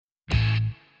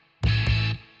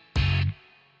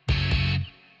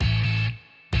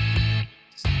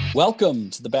Welcome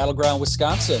to the Battleground,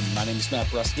 Wisconsin. My name is Matt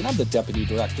Brusky, and I'm the Deputy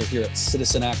Director here at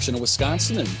Citizen Action of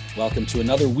Wisconsin, and welcome to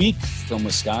another week from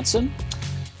Wisconsin.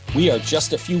 We are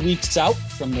just a few weeks out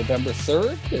from November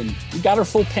 3rd, and we got our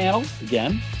full panel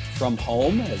again from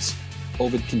home as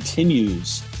COVID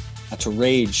continues to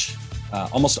rage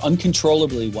almost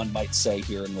uncontrollably, one might say,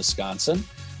 here in Wisconsin.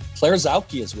 Claire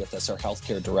Zauke is with us, our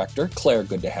Healthcare Director. Claire,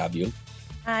 good to have you.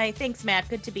 Hi, thanks, Matt.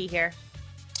 Good to be here.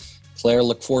 Claire,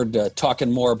 look forward to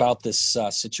talking more about this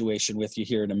situation with you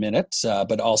here in a minute,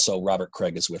 but also Robert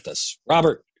Craig is with us.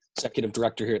 Robert, Executive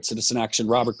Director here at Citizen Action.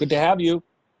 Robert, good to have you.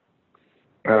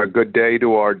 Good day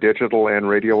to our digital and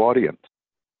radio audience.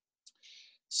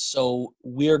 So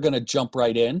we're going to jump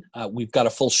right in. We've got a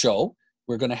full show.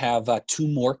 We're going to have two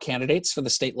more candidates for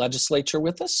the state legislature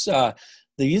with us.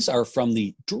 These are from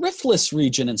the Driftless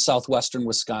region in southwestern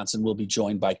Wisconsin. We'll be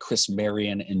joined by Chris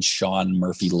Marion and Sean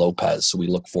Murphy-Lopez. So we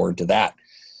look forward to that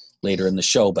later in the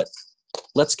show. But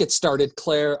let's get started.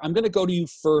 Claire, I'm going to go to you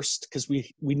first because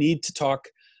we need to talk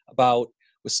about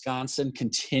Wisconsin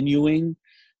continuing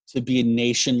to be a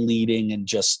nation leading in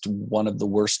just one of the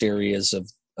worst areas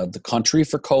of the country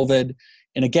for COVID.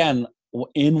 And again,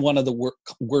 in one of the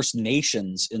worst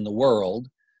nations in the world.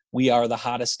 We are the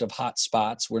hottest of hot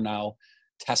spots. We're now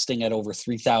testing at over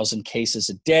 3,000 cases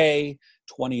a day,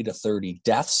 20 to 30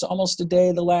 deaths almost a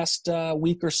day the last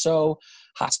week or so.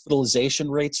 Hospitalization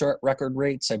rates are at record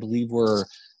rates. I believe are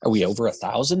we over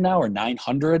 1,000 now or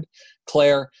 900?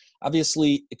 Claire,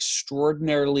 obviously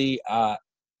extraordinarily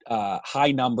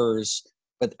high numbers,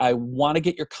 but I want to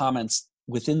get your comments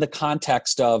within the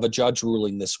context of a judge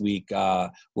ruling this week,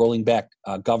 rolling back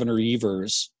Governor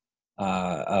Evers'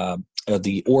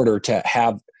 the order to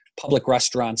have public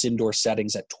restaurants, indoor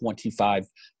settings at 25%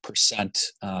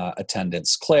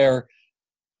 attendance. Claire,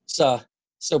 it's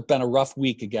been a rough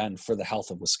week again for the health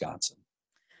of Wisconsin.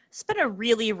 It's been a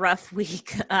really rough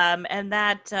week, and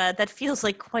that feels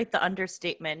like quite the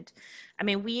understatement. I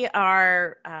mean,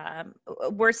 we're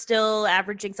still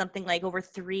averaging something like over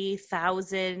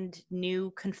 3,000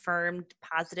 new confirmed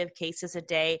positive cases a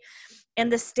day, and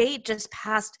the state just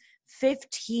passed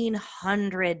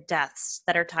 1,500 deaths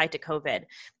that are tied to COVID.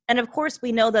 And of course,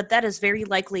 we know that is very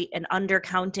likely an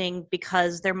undercounting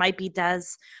because there might be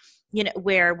deaths,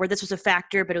 where this was a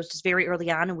factor, but it was just very early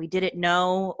on and we didn't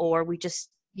know, or we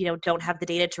just, don't have the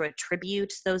data to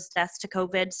attribute those deaths to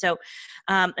COVID. So,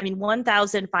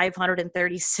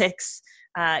 1,536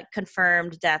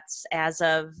 confirmed deaths as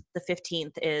of the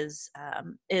 15th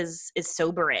is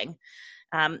sobering.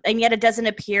 And yet it doesn't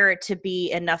appear to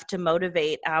be enough to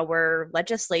motivate our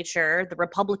legislature, the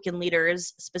Republican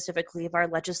leaders specifically of our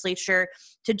legislature,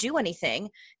 to do anything.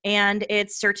 And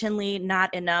it's certainly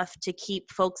not enough to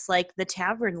keep folks like the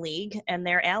Tavern League and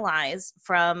their allies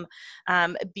from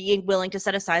being willing to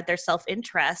set aside their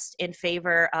self-interest in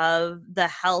favor of the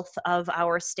health of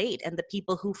our state and the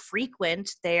people who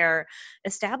frequent their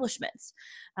establishments.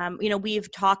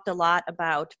 We've talked a lot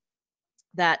about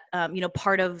that,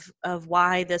 part of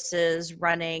why this is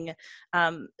running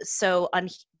so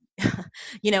unheated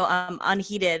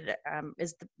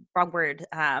is the wrong word,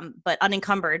 but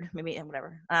unencumbered, maybe,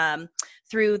 whatever,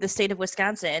 through the state of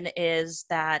Wisconsin is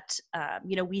that,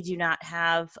 we do not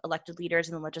have elected leaders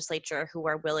in the legislature who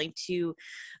are willing to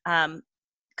come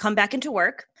back into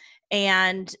work.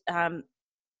 And,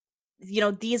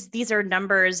 these are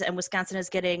numbers, and Wisconsin is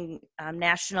getting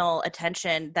national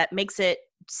attention that makes it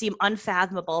seem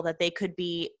unfathomable that they could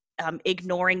be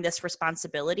ignoring this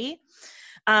responsibility.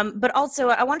 But also,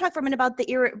 I want to talk for a minute about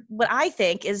what I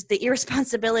think is the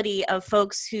irresponsibility of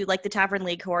folks who, like the Tavern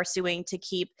League, who are suing to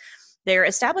keep their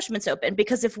establishments open.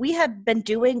 Because if we had been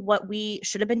doing what we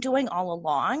should have been doing all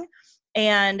along,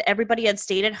 and everybody had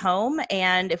stayed at home,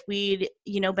 and if we'd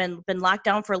been locked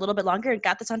down for a little bit longer and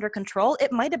got this under control,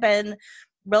 it might have been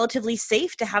relatively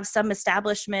safe to have some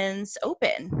establishments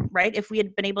open, right? If we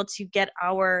had been able to get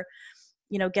our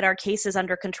cases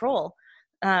under control.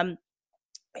 I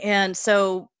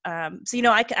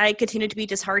continue to be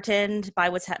disheartened by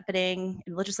what's happening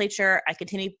in the legislature. I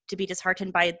continue to be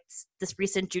disheartened by this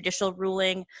recent judicial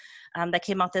ruling that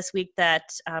came out this week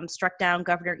that struck down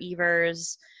Governor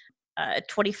Evers'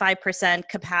 25%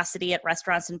 capacity at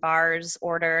restaurants and bars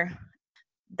order.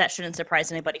 That shouldn't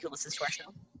surprise anybody who listens to our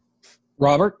show.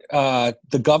 Robert,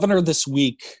 the governor this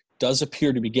week does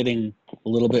appear to be getting a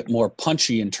little bit more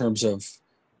punchy in terms of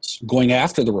going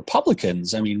after the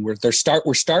Republicans. I mean, we're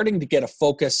starting to get a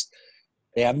focus.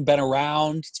 They haven't been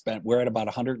around. We're at about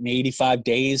 185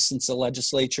 days since the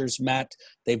legislatures met.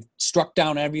 They've struck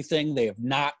down everything. They have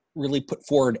not really put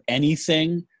forward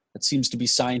anything that seems to be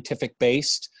scientific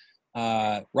based.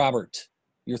 Robert,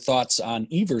 your thoughts on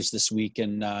Evers this week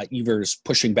and Evers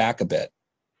pushing back a bit.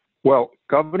 Well,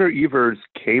 Governor Evers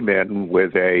came in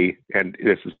with and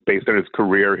this is based on his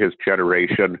career, his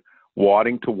generation,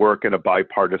 wanting to work in a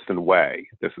bipartisan way.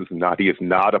 He is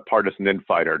not a partisan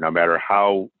infighter, no matter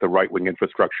how the right-wing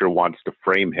infrastructure wants to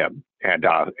frame him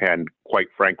and quite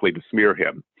frankly, to smear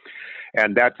him.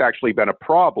 And that's actually been a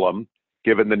problem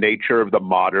given the nature of the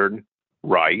modern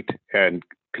right and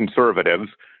conservatives.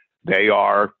 They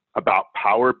are about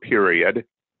power, period,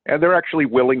 and they're actually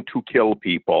willing to kill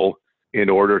people in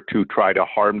order to try to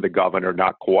harm the governor,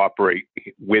 not cooperate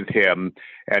with him,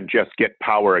 and just get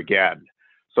power again.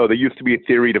 So there used to be a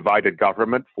theory divided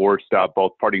government forced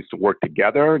both parties to work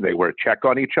together. They were a check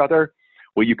on each other.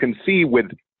 Well, you can see with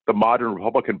the modern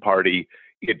Republican Party,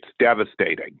 it's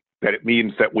devastating. That it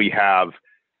means that we have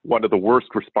one of the worst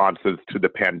responses to the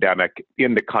pandemic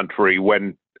in the country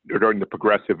when during the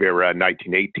progressive era in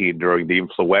 1918, during the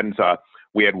influenza,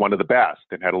 we had one of the best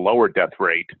and had a lower death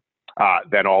rate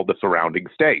than all the surrounding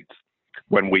states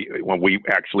when we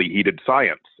actually heeded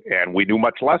science, and we knew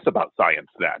much less about science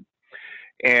then.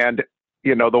 And,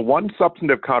 you know, the one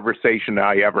substantive conversation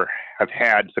I ever have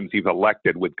had since he's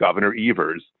elected with Governor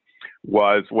Evers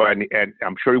was when, and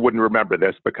I'm sure he wouldn't remember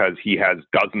this because he has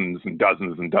dozens and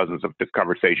dozens and dozens of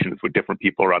conversations with different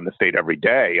people around the state every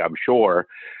day, I'm sure.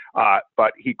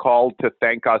 But he called to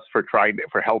thank us for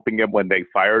helping him when they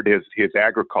fired his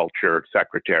agriculture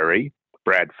secretary,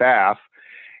 Brad Pfaff.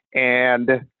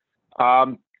 And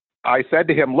I said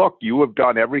to him, look, you have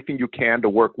done everything you can to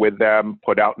work with them,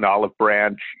 put out an olive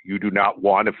branch. You do not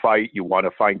want to fight. You want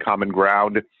to find common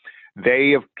ground. They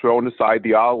have thrown aside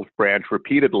the olive branch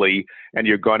repeatedly, and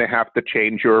you're going to have to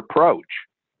change your approach.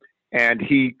 And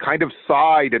he kind of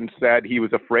sighed and said he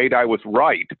was afraid I was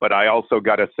right, but I also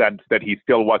got a sense that he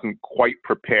still wasn't quite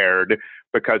prepared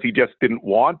because he just didn't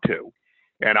want to.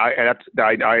 And I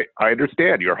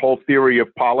understand your whole theory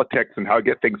of politics and how to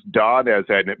get things done as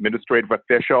an administrative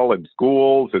official in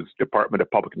schools, as Department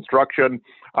of Public Instruction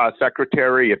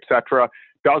secretary, et cetera,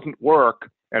 doesn't work.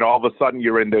 And all of a sudden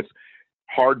you're in this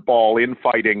hardball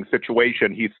infighting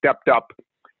situation. He stepped up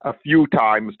a few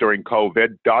times during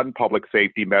COVID, done public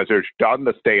safety measures, done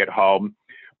the stay at home,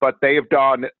 but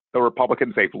the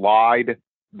Republicans, they've lied.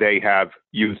 They have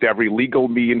used every legal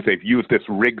means. They've used this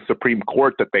rigged Supreme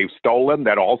Court that they've stolen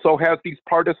that also has these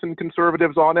partisan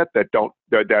conservatives on it that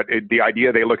the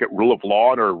idea they look at rule of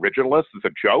law and are originalists is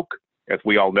a joke, as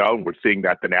we all know. And we're seeing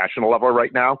that at the national level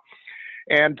right now.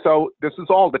 And so this is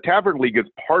all, the Tavern League is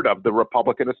part of the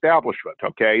Republican establishment,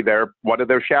 okay? They're one of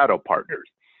their shadow partners.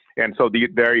 And so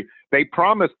they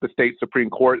promised the state Supreme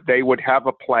Court they would have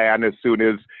a plan as soon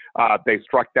as they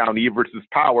struck down Evers'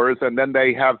 powers, and then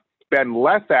they have been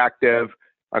less active,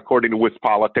 according to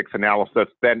WisPolitics analysis,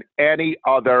 than any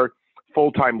other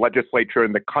full-time legislature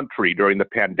in the country during the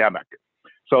pandemic.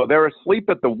 So they're asleep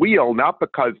at the wheel, not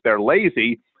because they're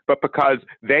lazy, but because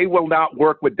they will not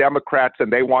work with Democrats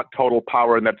and they want total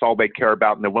power and that's all they care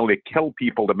about, and they're willing to kill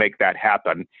people to make that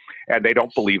happen, and they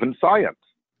don't believe in science.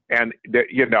 And,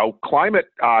 climate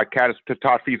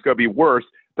catastrophe is going to be worse.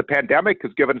 The pandemic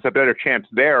has given us a better chance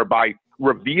there by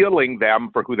revealing them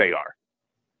for who they are.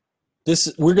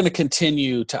 We're going to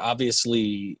continue to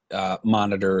obviously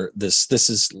monitor this.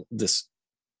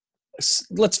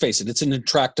 Let's face it, it's an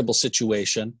intractable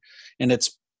situation, and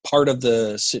it's part of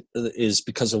is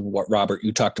because of what, Robert,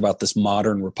 you talked about, this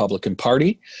modern Republican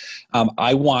Party.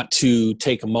 I want to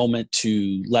take a moment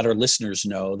to let our listeners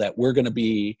know that we're going to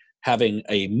be having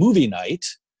a movie night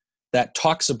that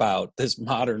talks about this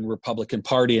modern Republican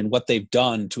Party and what they've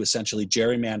done to essentially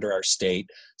gerrymander our state,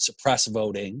 suppress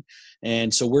voting.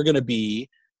 And so we're going to be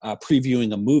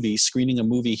screening a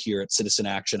movie here at Citizen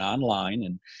Action Online,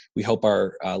 and we hope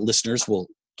our listeners will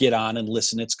get on and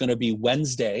listen. It's going to be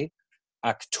Wednesday,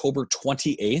 October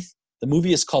 28th. The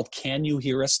movie is called Can You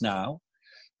Hear Us Now?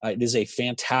 It is a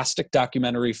fantastic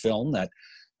documentary film that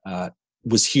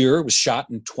was shot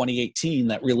in 2018,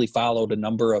 that really followed a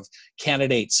number of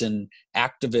candidates and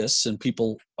activists and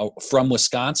people from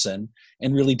Wisconsin,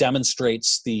 and really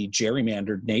demonstrates the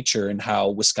gerrymandered nature and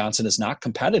how Wisconsin is not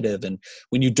competitive. And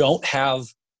when you don't have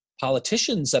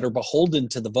politicians that are beholden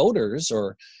to the voters,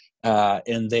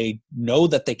 and they know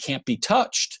that they can't be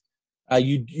touched,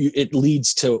 it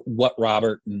leads to what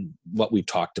Robert and what we've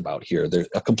talked about here. There's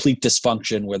a complete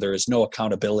dysfunction where there is no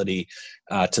accountability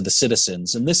to the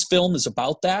citizens. And this film is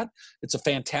about that. It's a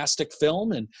fantastic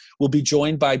film, and we'll be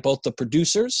joined by both the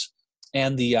producers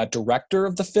and the director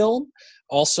of the film,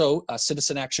 also a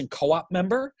Citizen Action Co-op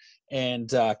member,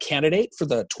 and candidate for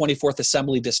the 24th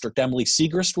Assembly District, Emily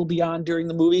Segrist, will be on during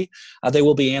the movie. They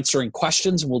will be answering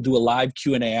questions, and we'll do a live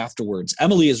Q&A afterwards.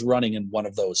 Emily is running in one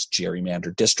of those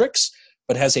gerrymandered districts,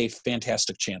 but has a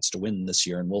fantastic chance to win this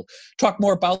year. And we'll talk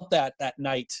more about that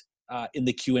night in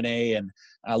the Q&A, and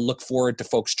look forward to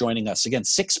folks joining us. Again,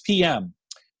 6 p.m.,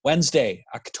 Wednesday,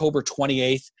 October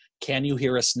 28th. Can you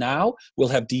hear us now? We'll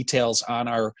have details on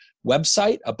our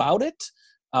website about it.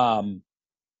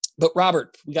 But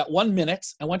Robert, we got 1 minute.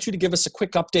 I want you to give us a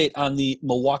quick update on the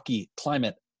Milwaukee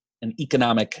Climate and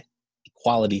Economic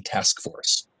Equality Task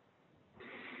Force.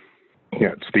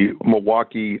 Yeah, it's the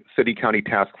Milwaukee City County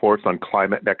Task Force on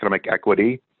Climate and Economic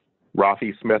Equity.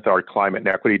 Rafi Smith, our Climate and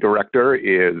Equity Director,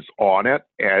 is on it,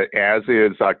 as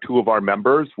is two of our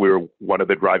members. We're one of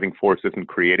the driving forces in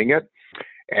creating it.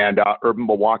 And Urban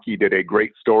Milwaukee did a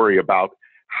great story about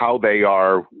how they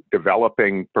are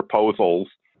developing proposals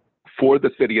for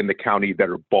the city and the county that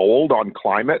are bold on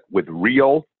climate, with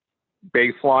real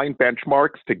baseline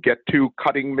benchmarks to get to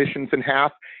cutting emissions in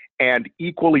half, and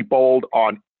equally bold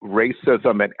on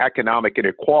racism and economic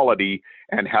inequality,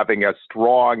 and having a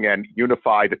strong and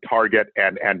unified target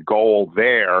and goal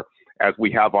there as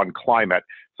we have on climate.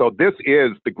 So this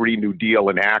is the Green New Deal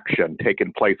in action,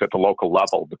 taking place at the local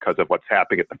level because of what's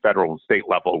happening at the federal and state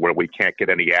level where we can't get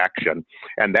any action.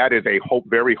 And that is a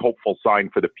very hopeful sign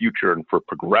for the future and for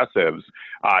progressives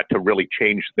to really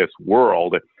change this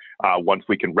world once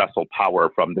we can wrestle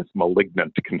power from this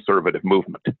malignant conservative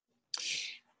movement.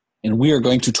 And we are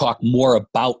going to talk more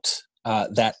about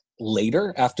that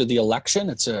later after the election.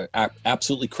 It's an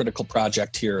absolutely critical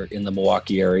project here in the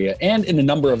Milwaukee area, and in a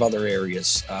number of other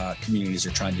areas. Communities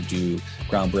are trying to do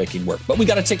groundbreaking work. But we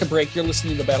got to take a break. You're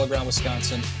listening to Battleground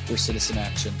Wisconsin. We're Citizen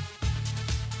Action.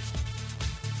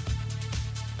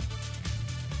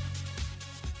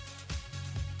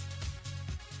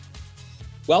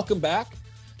 Welcome back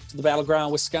to the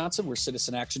Battleground Wisconsin. We're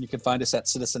Citizen Action. You can find us at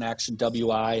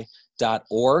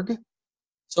citizenactionwi.org.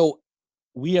 So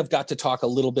we have got to talk a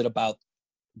little bit about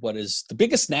what is the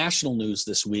biggest national news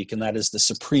this week, and that is the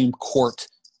Supreme Court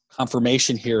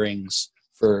confirmation hearings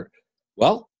for,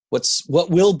 well, what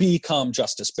will become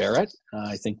Justice Barrett.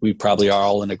 I think we probably are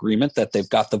all in agreement that they've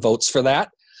got the votes for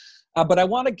that. But I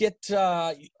want to get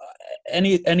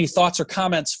any thoughts or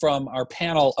comments from our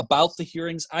panel about the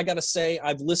hearings. I got to say,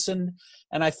 I've listened,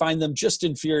 and I find them just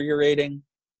infuriating.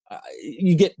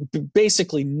 You get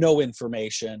basically no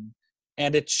information,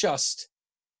 and it's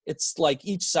like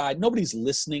each side, nobody's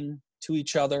listening to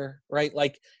each other, right?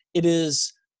 Like, it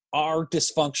is our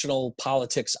dysfunctional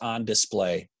politics on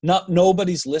display.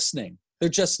 Nobody's listening. They're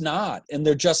just not. And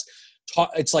they're just,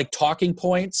 it's like talking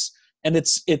points, and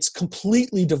it's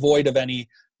completely devoid of any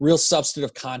real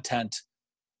substantive content.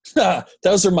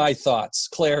 Those are my thoughts.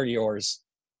 Claire, yours.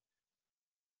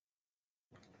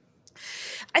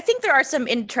 I think there are some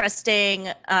interesting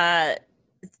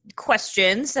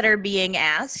questions that are being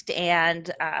asked,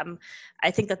 and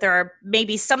I think that there are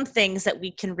maybe some things that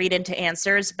we can read into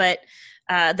answers, but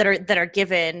that are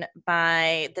given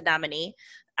by the nominee.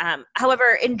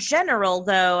 However, in general,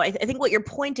 though, I think what you're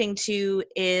pointing to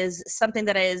is something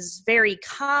that is very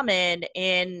common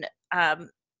in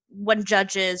when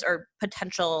judges or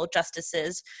potential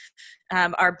justices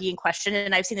are being questioned,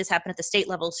 and I've seen this happen at the state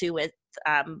level too with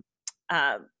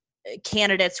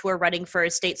candidates who are running for a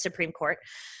state Supreme Court,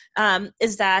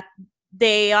 is that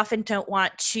they often don't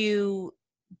want to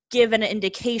give an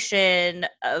indication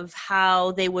of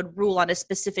how they would rule on a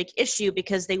specific issue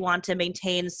because they want to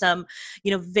maintain some,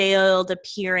 veiled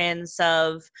appearance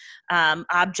of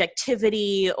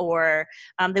objectivity, or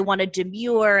they want to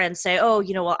demur and say,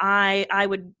 I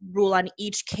would rule on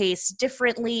each case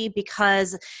differently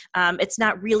because it's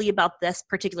not really about this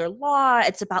particular law.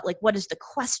 It's about what is the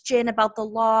question about the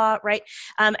law, right?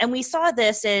 And we saw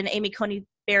this in Amy Coney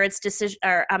Barrett's decision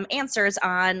or answers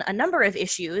on a number of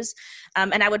issues,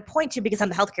 and I would point to, because I'm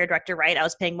the healthcare director, right? I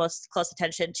was paying most close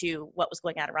attention to what was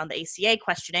going on around the ACA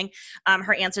questioning.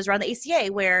 Her answers around the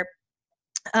ACA, where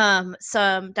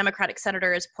some Democratic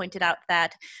senators pointed out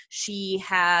that she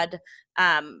had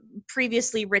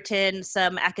previously written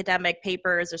some academic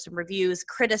papers or some reviews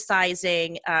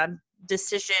criticizing past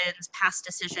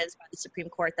decisions by the Supreme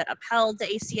Court that upheld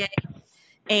the ACA,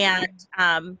 and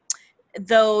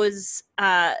those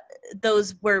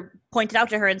were pointed out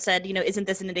to her and said, isn't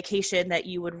this an indication that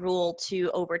you would rule to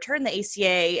overturn the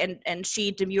ACA? And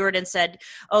she demurred and said,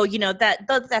 oh,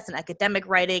 that's an academic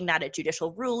writing, not a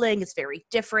judicial ruling. It's very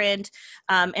different.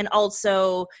 And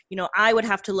also, I would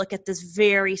have to look at this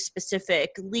very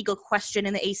specific legal question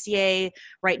in the ACA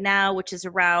right now, which is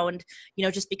around,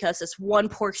 just because this one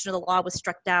portion of the law was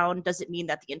struck down, does it mean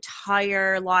that the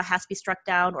entire law has to be struck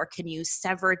down, or can you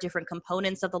sever different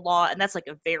components of the law? And that's like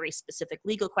a very specific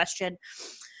legal question.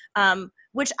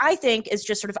 Which I think is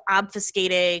just sort of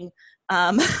obfuscating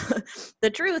the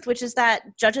truth, which is that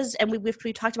judges, and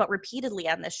we've talked about repeatedly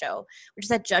on this show, which is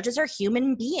that judges are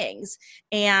human beings,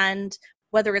 and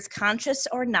whether it's conscious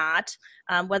or not,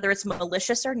 whether it's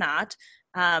malicious or not,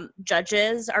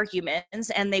 judges are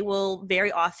humans, and they will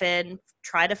very often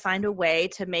try to find a way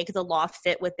to make the law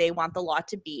fit what they want the law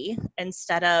to be,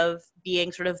 instead of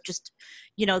being sort of just,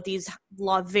 these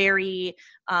very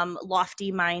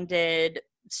lofty-minded,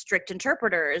 strict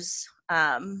interpreters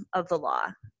of the law.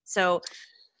 So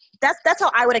that's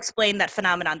how I would explain that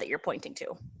phenomenon that you're pointing to.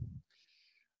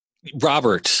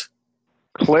 Robert.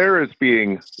 Claire is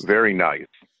being very nice.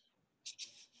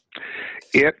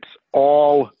 It's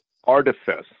all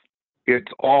artifice.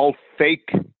 It's all fake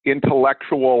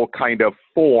intellectual kind of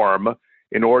form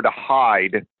in order to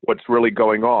hide what's really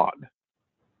going on.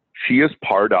 She is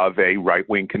part of a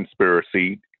right-wing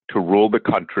conspiracy to rule the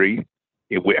country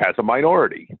as a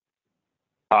minority.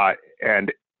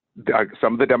 And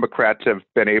some of the Democrats have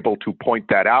been able to point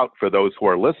that out for those who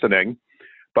are listening.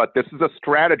 But this is a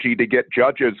strategy to get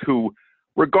judges who,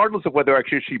 regardless of whether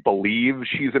actually she believes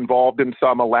she's involved in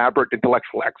some elaborate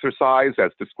intellectual exercise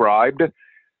as described,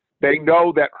 they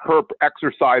know that her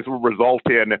exercise will result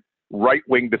in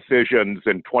right-wing decisions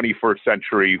and 21st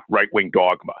century right-wing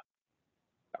dogma.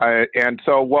 And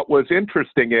so what was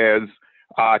interesting is,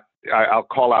 I'll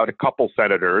call out a couple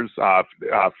senators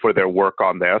for their work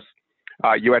on this.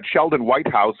 You had Sheldon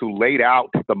Whitehouse, who laid out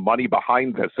the money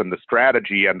behind this and the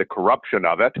strategy and the corruption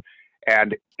of it.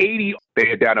 And 80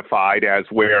 they identified as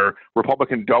where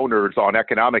Republican donors on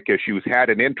economic issues had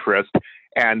an interest,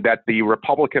 and that the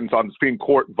Republicans on the Supreme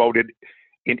Court voted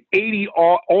in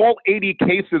all 80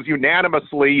 cases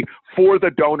unanimously for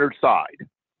the donor side.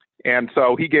 And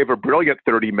so he gave a brilliant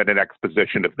 30-minute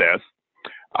exposition of this.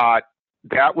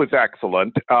 That was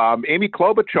excellent. Amy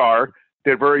Klobuchar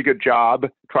did a very good job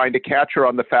trying to catch her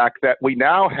on the fact that we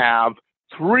now have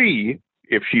 3,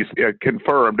 if she's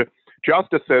confirmed,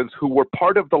 justices who were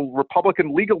part of the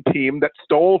Republican legal team that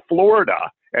stole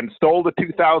Florida and stole the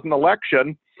 2000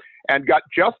 election and got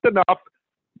just enough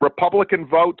Republican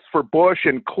votes for Bush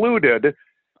included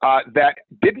that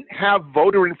didn't have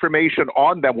voter information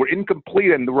on them, were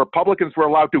incomplete, and the Republicans were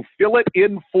allowed to fill it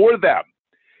in for them.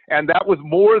 And that was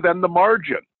more than the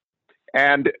margin.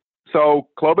 And so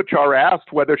Klobuchar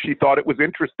asked whether she thought it was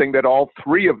interesting that all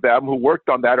 3 of them who worked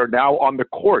on that are now on the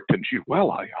court. And she,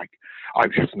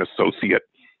 I'm just an associate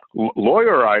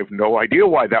lawyer. I have no idea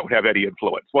why that would have any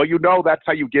influence. Well, that's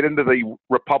how you get into the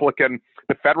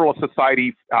Federalist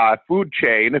Society food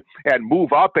chain and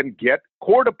move up and get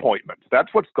court appointments.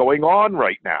 That's what's going on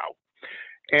right now.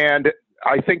 And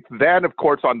I think then, of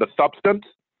course, on the substance,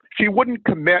 she wouldn't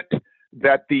commit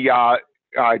that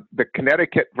the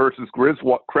Connecticut versus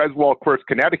Creswell First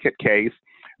Connecticut case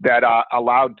that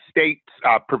allowed states,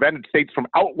 prevented states from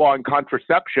outlawing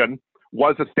contraception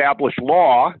was established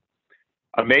law.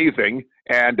 Amazing.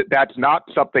 And that's not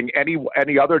something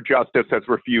any other justice has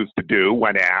refused to do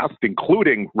when asked,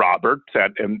 including Roberts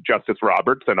and Justice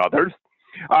Roberts and others.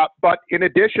 But in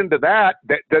addition to that,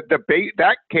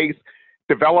 that case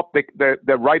developed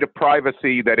the right of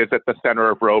privacy that is at the center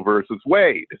of Roe versus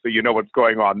Wade. So you know what's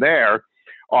going on there.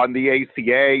 On the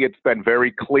ACA, it's been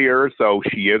very clear. So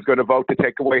she is going to vote to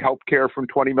take away health care from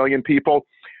 20 million people.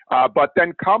 But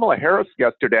then Kamala Harris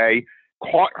yesterday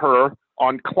caught her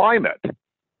on climate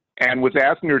and was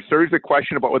asking her a series of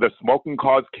questions about whether smoking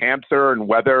caused cancer and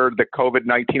whether the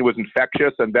COVID-19 was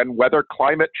infectious, and then whether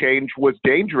climate change was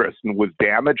dangerous and was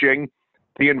damaging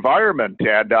the environment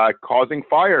and causing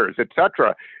fires,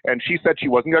 etc. And she said she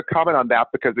wasn't going to comment on that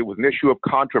because it was an issue of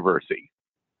controversy.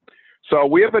 So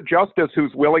we have a justice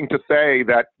who's willing to say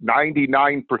that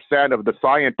 99% of the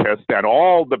scientists and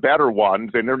all the better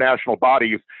ones, international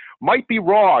bodies, might be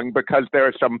wrong because there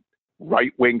are some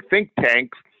right-wing think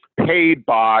tanks paid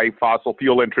by fossil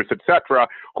fuel interests, etc.,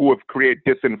 who have created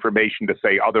disinformation to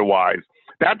say otherwise.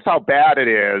 That's how bad it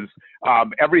is.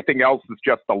 Everything else is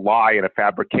just a lie and a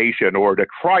fabrication, or to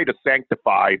try to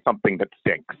sanctify something that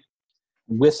stinks.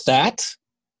 With that,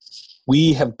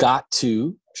 we have got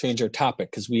to change our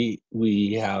topic because we're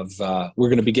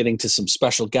going to be getting to some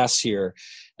special guests here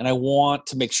And I want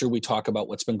to make sure we talk about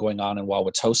what's been going on in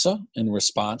Wauwatosa in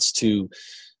response to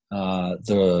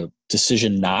the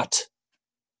decision not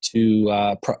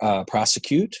to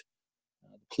prosecute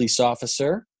the police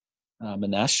officer,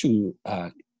 Manesh, who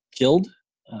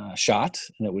shot,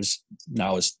 and it was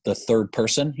now is the third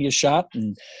person he has shot.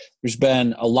 And there's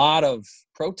been a lot of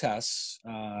protests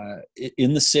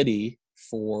in the city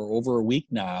for over a week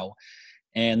now.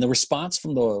 And the response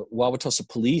from the Wauwatosa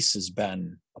police has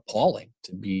been appalling,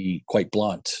 to be quite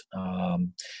blunt.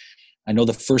 I know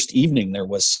the first evening there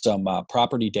was some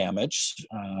property damage,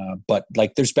 but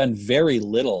like there's been very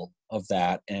little of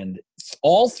that. And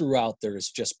all throughout there's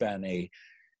just been a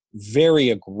very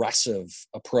aggressive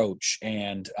approach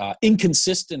and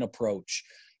inconsistent approach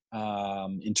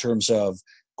in terms of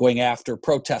going after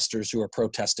protesters who are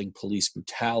protesting police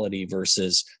brutality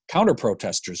versus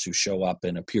counter-protesters who show up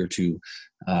and appear to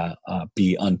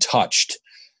be untouched.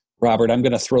 Robert, I'm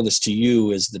going to throw this to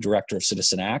you as the director of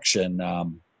Citizen Action.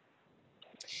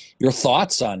 Your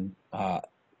thoughts on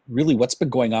really what's been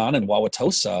going on in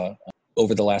Wauwatosa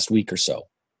over the last week or so?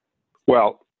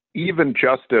 Well, even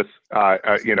Justice,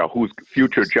 who's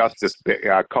future Justice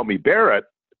Coney Barrett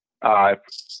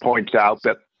points out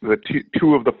that the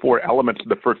two of the four elements of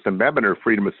the First Amendment are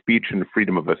freedom of speech and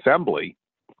freedom of assembly,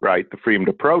 right? The freedom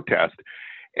to protest.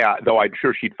 Though I'm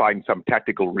sure she'd find some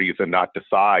technical reason not to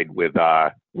side with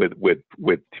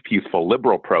peaceful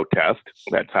liberal protest.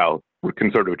 That's how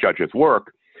conservative judges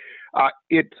work.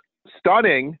 It's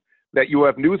stunning that you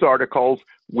have news articles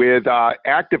with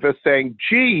activists saying,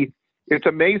 "Gee, it's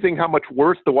amazing how much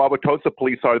worse the Wauwatosa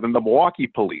police are than the Milwaukee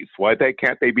police. Why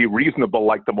can't they be reasonable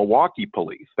like the Milwaukee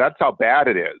police?" That's how bad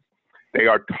it is. They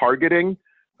are targeting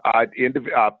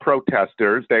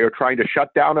protesters. They are trying to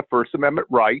shut down a First Amendment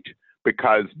right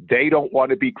because they don't want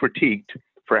to be critiqued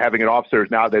for having an officer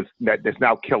that's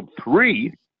now killed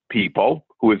 3 people,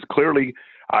 who is clearly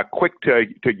quick to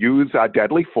use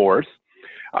deadly force.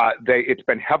 It's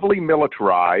been heavily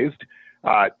militarized.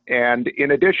 And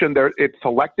in addition, it's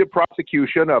selective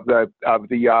prosecution of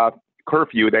the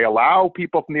curfew. They allow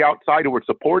people from the outside who are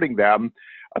supporting them,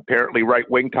 apparently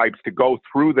right-wing types, to go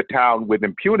through the town with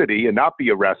impunity and not be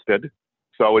arrested.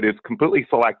 So it is completely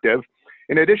selective.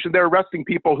 In addition, they're arresting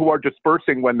people who are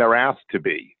dispersing when they're asked to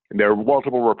be. And there are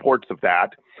multiple reports of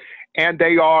that. And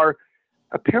they are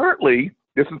apparently,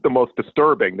 this is the most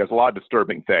disturbing, there's a lot of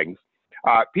disturbing things,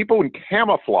 people in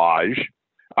camouflage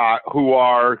who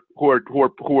are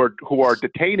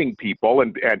detaining people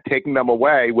and taking them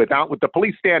away with the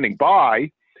police standing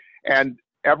by, and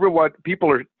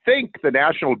people think the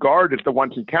National Guard is the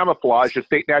ones in camouflage. The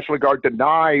State National Guard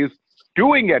denies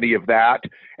doing any of that,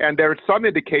 and there's some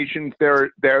indications there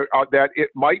that it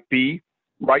might be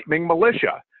right-wing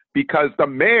militia, because the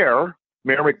Mayor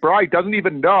McBride, doesn't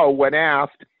even know, when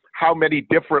asked, how many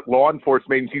different law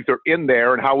enforcement agencies are in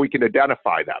there and how we can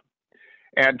identify them.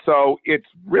 And so it's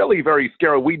really very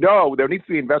scary. We know there needs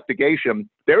to be investigation.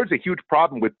 There's a huge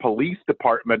problem with police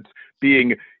departments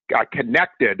being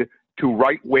connected to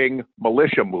right-wing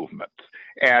militia movements.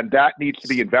 And that needs to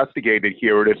be investigated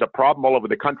here. It is a problem all over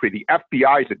the country. The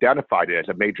FBI has identified it as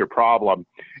a major problem.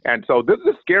 And so this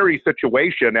is a scary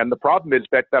situation. And the problem is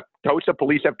that the Tosa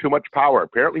police have too much power,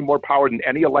 apparently more power than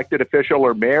any elected official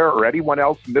or mayor or anyone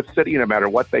else in this city, no matter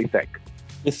what they think.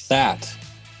 With that,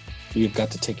 we've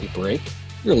got to take a break.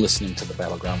 You're listening to the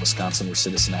Battleground Wisconsin, where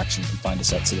Citizen Action. You can find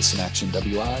us at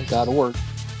citizenactionwi.org.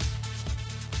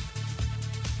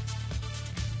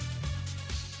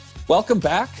 Welcome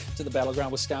back to the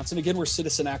Battleground Wisconsin. Again, we're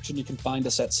Citizen Action. You can find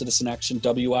us at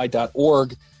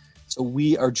citizenactionwi.org. So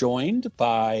we are joined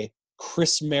by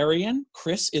Chris Marion.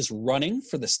 Chris is running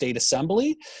for the State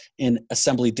Assembly in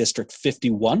Assembly District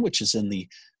 51, which is in the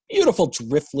beautiful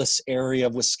Driftless area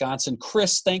of Wisconsin.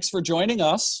 Chris, thanks for joining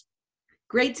us.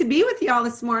 Great to be with y'all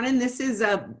this morning. This is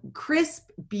a crisp,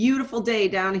 beautiful day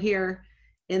down here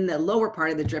in the lower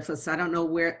part of the Driftless. I don't know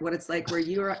what it's like where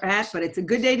you're at, but it's a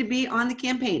good day to be on the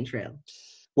campaign trail.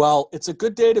 Well, it's a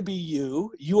good day to be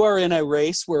you. You are in a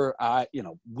race where,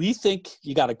 we think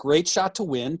you got a great shot to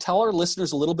win. Tell our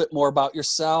listeners a little bit more about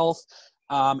yourself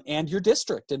and your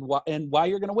district and why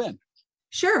you're going to win.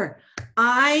 Sure.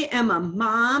 I am a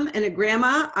mom and a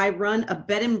grandma. I run a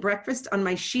bed and breakfast on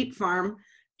my sheep farm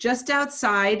just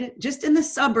in the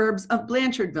suburbs of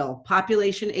Blanchardville,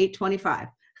 population 825.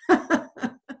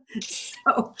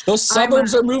 So those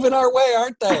suburbs are moving our way,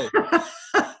 aren't they?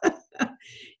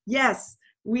 Yes,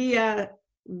 we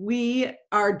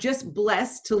are just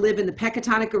blessed to live in the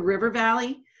Pecatonica River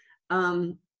Valley.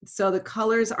 So the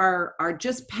colors are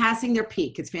just passing their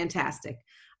peak. It's fantastic.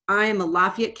 I am a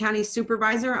Lafayette County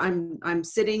supervisor. I'm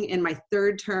sitting in my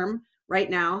 3rd term right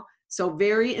now. So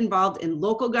very involved in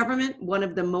local government, one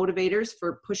of the motivators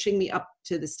for pushing me up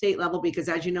to the state level, because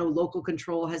as you know, local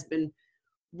control has been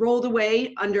rolled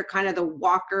away under kind of the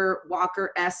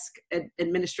Walker-esque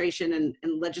administration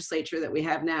and legislature that we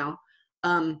have now.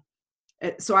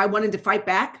 So I wanted to fight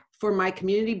back for my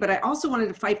community, but I also wanted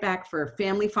to fight back for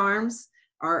family farms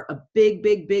are a big,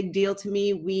 big, big deal to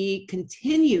me. We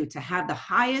continue to have the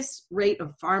highest rate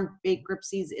of farm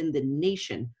bankruptcies in the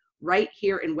nation right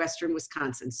here in Western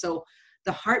Wisconsin. So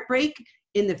the heartbreak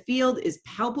in the field is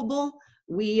palpable.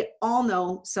 We all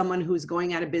know someone who's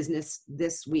going out of business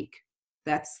this week.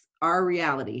 That's our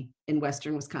reality in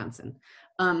Western Wisconsin.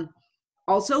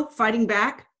 Also fighting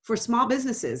back for small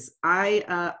businesses.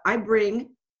 I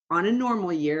bring, on a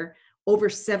normal year, over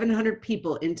 700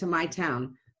 people into my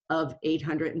town of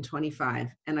 825.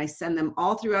 And I send them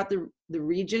all throughout the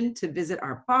region to visit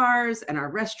our bars and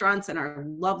our restaurants and our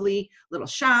lovely little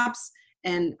shops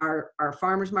and our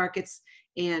farmers markets.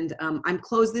 And I'm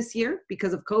closed this year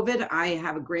because of COVID. I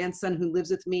have a grandson who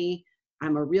lives with me.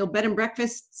 I'm a real bed and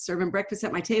breakfast, serving breakfast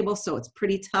at my table. So it's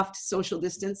pretty tough to social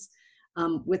distance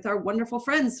with our wonderful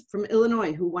friends from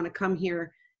Illinois who want to come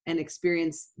here and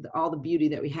experience all the beauty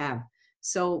that we have.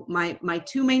 So my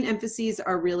two main emphases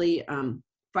are really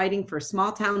fighting for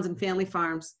small towns and family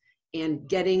farms and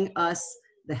getting us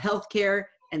the healthcare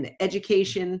and the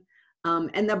education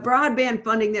and the broadband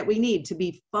funding that we need to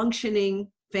be functioning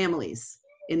families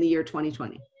in the year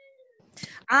 2020.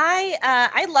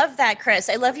 I love that, Chris.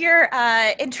 I love your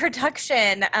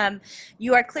introduction.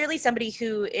 You are clearly somebody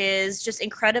who is just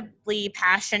incredibly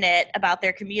passionate about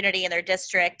their community and their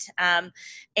district.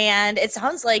 And it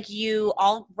sounds like you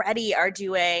already are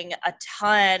doing a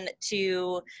ton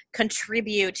to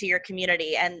contribute to your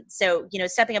community. And so,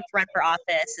 stepping up to run for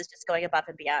office is just going above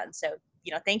and beyond. So,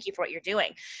 thank you for what you're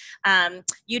doing.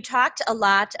 You talked a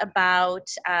lot about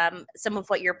some of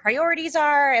what your priorities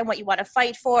are and what you want to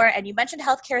fight for, and you mentioned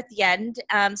healthcare at the end.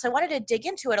 So I wanted to dig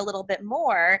into it a little bit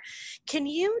more. Can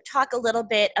you talk a little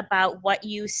bit about what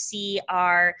you see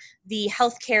are the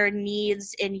healthcare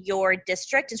needs in your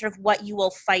district and sort of what you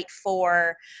will fight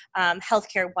for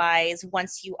healthcare-wise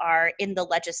once you are in the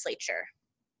legislature?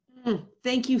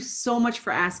 Thank you so much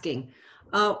for asking.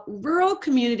 Rural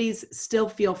communities still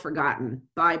feel forgotten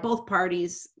by both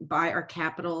parties, by our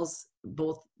capitals,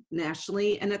 both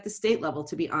nationally and at the state level,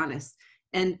 to be honest.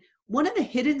 And one of the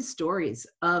hidden stories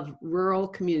of rural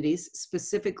communities,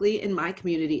 specifically in my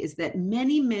community, is that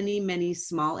many, many, many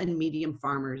small and medium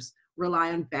farmers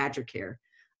rely on Badger Care.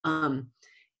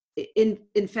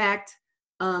 In fact,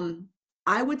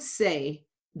 I would say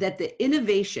that the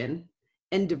innovation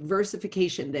and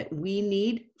diversification that we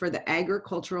need for the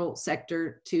agricultural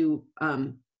sector to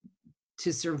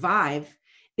survive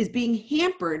is being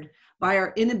hampered by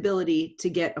our inability to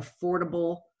get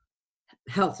affordable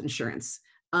health insurance.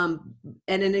 And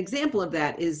an example of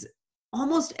that is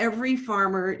almost every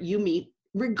farmer you meet,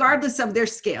 regardless of their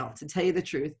scale, to tell you the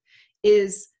truth,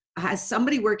 has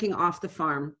somebody working off the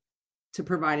farm to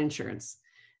provide insurance.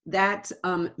 That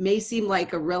may seem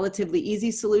like a relatively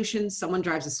easy solution. Someone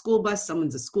drives a school bus,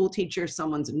 someone's a school teacher,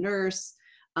 someone's a nurse.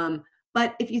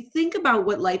 But if you think about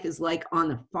what life is like on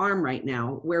the farm right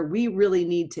now, where we really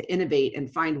need to innovate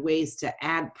and find ways to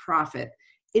add profit,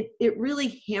 it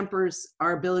really hampers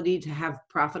our ability to have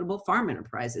profitable farm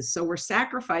enterprises. So we're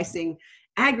sacrificing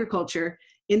agriculture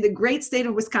in the great state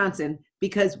of Wisconsin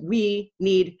because we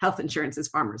need health insurance as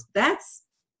farmers. That's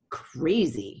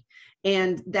crazy.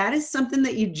 And that is something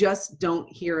that you just don't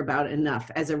hear about enough.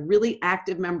 As a really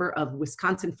active member of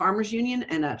Wisconsin Farmers Union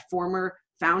and a former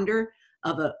founder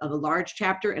of a large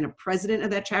chapter and a president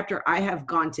of that chapter, I have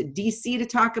gone to DC to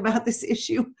talk about this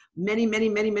issue many, many,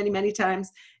 many, many, many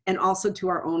times, and also to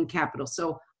our own capital.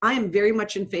 So I am very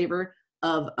much in favor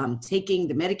of taking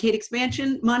the Medicaid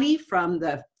expansion money from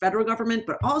the federal government,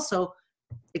 but also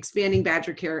expanding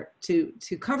Badger Care to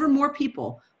cover more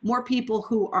people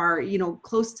who are,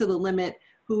 close to the limit,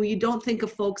 who you don't think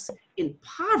of folks in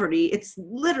poverty. It's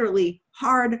literally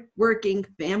hard-working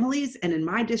families. And in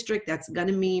my district, that's going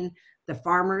to mean the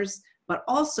farmers, but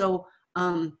also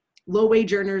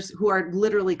low-wage earners who are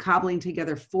literally cobbling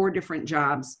together 4 different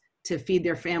jobs to feed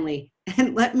their family.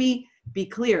 And let me be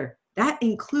clear, that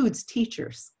includes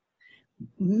teachers.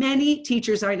 Many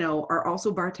teachers I know are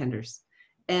also bartenders.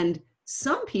 And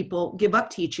some people give up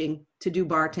teaching to do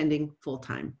bartending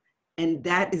full-time. And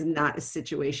that is not a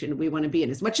situation we want to be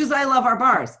in. As much as I love our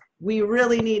bars, we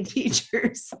really need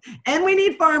teachers and we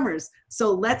need farmers.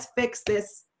 So let's fix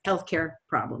this healthcare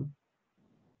problem.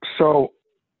 So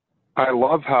I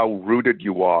love how rooted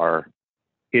you are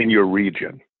in your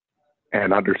region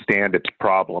and understand its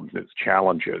problems, its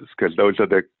challenges, because those are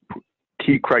the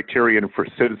key criterion for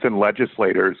citizen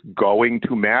legislators going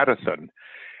to Madison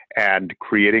and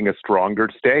creating a stronger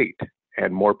state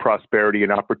and more prosperity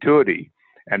and opportunity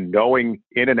and knowing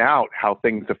in and out how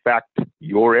things affect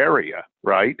your area,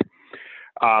 right?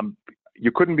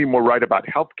 You couldn't be more right about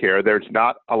healthcare. There's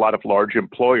not a lot of large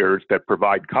employers that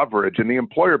provide coverage, and the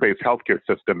employer-based healthcare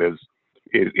system is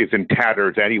in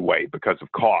tatters anyway because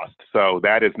of cost. So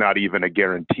that is not even a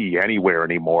guarantee anywhere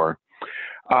anymore.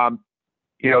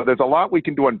 There's a lot we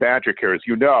can do on Badger Care. As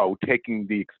you know, taking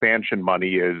the expansion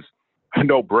money is a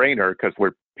no-brainer because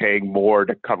we're paying more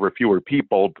to cover fewer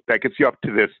people. That gets you up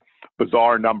to this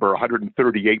bizarre number,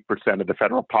 138% of the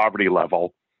federal poverty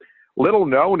level. Little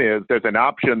known is there's an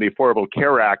option in the Affordable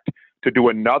Care Act to do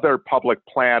another public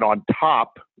plan on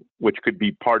top, which could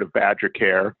be part of Badger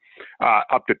Care,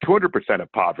 up to 200%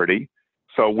 of poverty.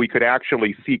 So we could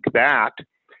actually seek that.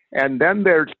 And then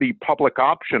there's the public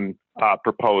option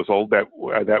proposal that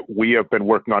we have been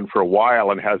working on for a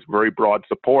while and has very broad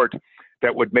support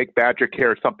that would make Badger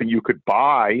Care something you could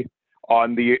buy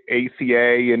on the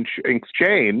ACA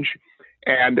exchange.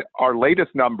 And our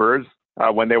latest numbers,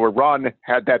 when they were run,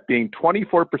 had that being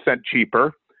 24%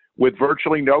 cheaper with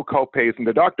virtually no copays and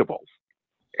deductibles,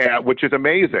 which is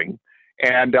amazing.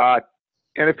 And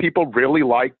if people really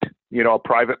liked, a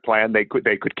private plan, they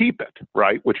could keep it,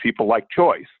 right? Which people like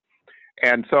choice.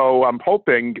 And so I'm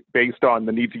hoping, based on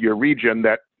the needs of your region,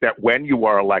 that when you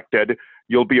are elected,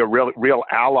 you'll be a real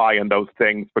ally in those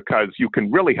things because you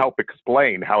can really help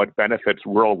explain how it benefits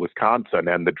rural Wisconsin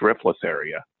and the Driftless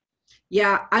area.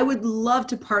 Yeah, I would love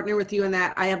to partner with you in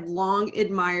that. I have long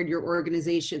admired your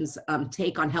organization's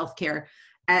take on healthcare.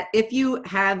 If you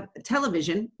have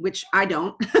television, which I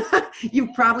don't,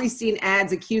 you've probably seen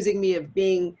ads accusing me of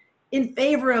being in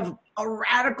favor of a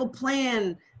radical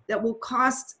plan that will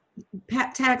cost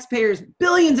taxpayers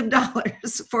billions of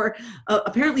dollars for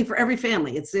apparently for every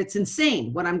family. It's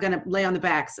insane what I'm going to lay on the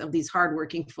backs of these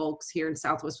hardworking folks here in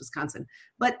Southwest Wisconsin.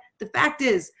 But the fact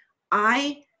is,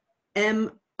 I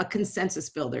am a consensus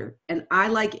builder and I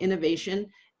like innovation,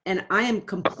 and I am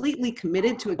completely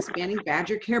committed to expanding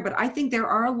Badger Care. But I think there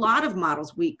are a lot of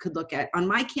models we could look at. On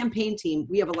my campaign team,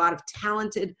 we have a lot of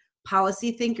talented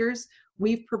policy thinkers.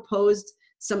 We've proposed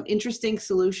some interesting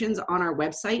solutions on our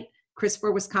website,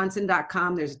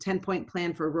 chrisforwisconsin.com. There's a 10-point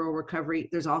plan for rural recovery.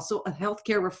 There's also a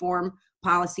healthcare reform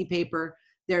policy paper.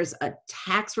 There's a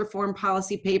tax reform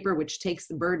policy paper, which takes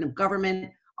the burden of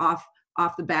government off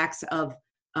the backs of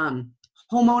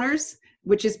homeowners,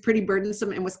 which is pretty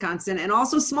burdensome in Wisconsin, and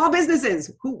also small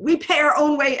businesses who we pay our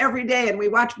own way every day, and we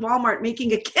watch Walmart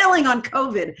making a killing on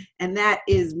COVID, and that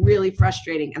is really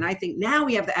frustrating. And I think now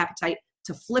we have the appetite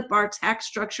to flip our tax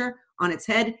structure on its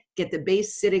head, get the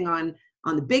base sitting on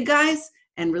the big guys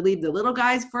and relieve the little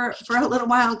guys for a little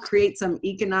while, create some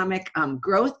economic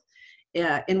growth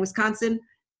in Wisconsin.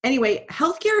 Anyway,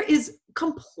 healthcare is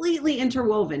completely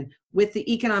interwoven with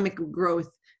the economic growth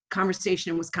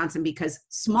conversation in Wisconsin because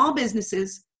small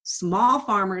businesses, small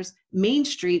farmers, main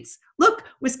streets, look,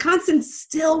 Wisconsin's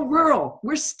still rural.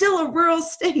 We're still a rural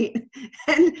state,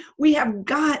 and we have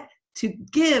got to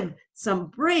give some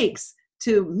breaks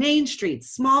to main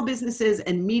streets, small businesses,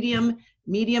 and medium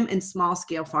and small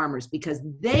scale farmers, because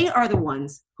they are the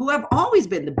ones who have always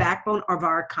been the backbone of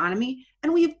our economy.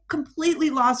 And we've completely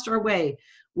lost our way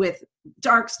with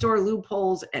dark store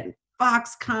loopholes and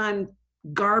Foxconn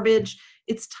garbage.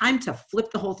 It's time to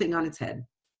flip the whole thing on its head.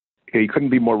 You couldn't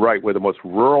be more right. We're the most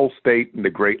rural state in the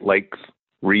Great Lakes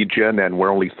region, and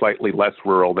we're only slightly less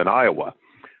rural than Iowa.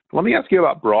 Let me ask you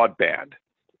about broadband.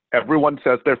 Everyone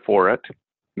says they're for it.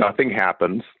 Nothing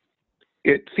happens.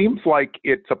 It seems like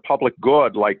it's a public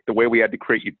good, like the way we had to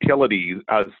create utilities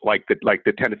as like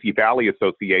the Tennessee Valley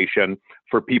Association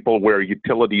for people where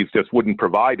utilities just wouldn't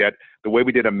provide it. The way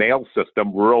we did a mail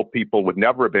system, rural people would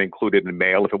never have been included in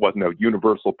mail if it wasn't a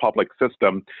universal public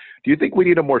system. Do you think we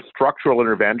need a more structural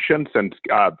intervention, since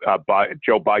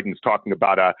Joe Biden's talking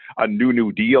about a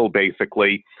New Deal,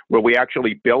 basically, where we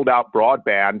actually build out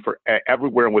broadband for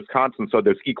everywhere in Wisconsin so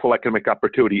there's equal economic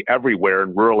opportunity everywhere,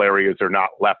 and rural areas are not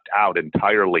left out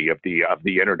entirely of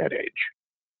the internet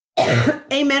age?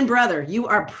 Amen, brother. You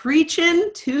are preaching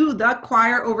to the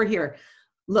choir over here.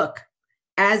 Look,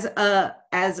 as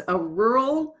a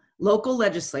rural local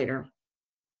legislator,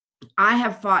 I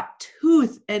have fought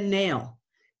tooth and nail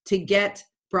to get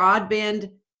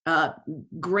broadband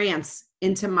grants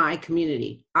into my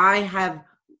community. I have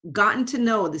gotten to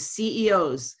know the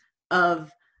CEOs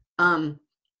of the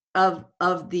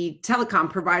telecom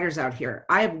providers out here.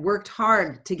 I have worked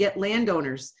hard to get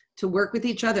landowners to work with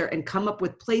each other and come up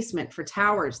with placement for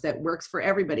towers that works for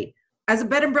everybody. As a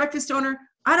bed and breakfast owner,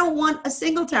 I don't want a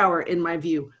single tower in my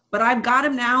view, but I've got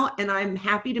them now, and I'm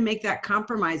happy to make that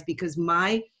compromise because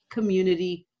my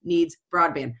community needs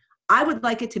broadband. I would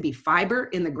like it to be fiber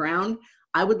in the ground.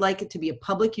 I would like it to be a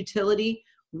public utility.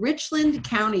 Richland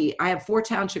County, I have 4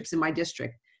 townships in my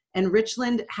district, and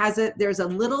Richland there's a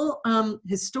little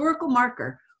historical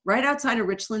marker right outside of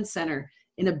Richland Center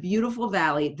in a beautiful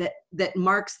valley that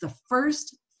marks the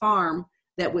first farm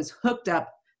that was hooked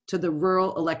up to the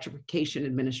Rural Electrification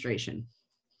Administration.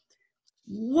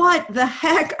 What the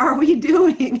heck are we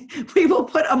doing? We will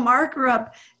put a marker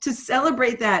up to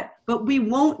celebrate that, but we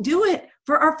won't do it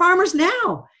for our farmers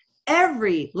now.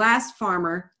 Every last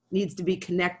farmer needs to be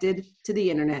connected to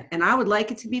the internet, and I would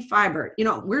like it to be fiber. You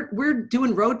know, we're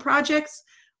doing road projects.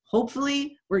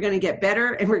 Hopefully, we're going to get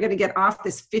better, and we're going to get off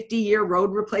this 50-year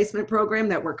road replacement program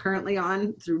that we're currently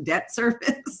on through debt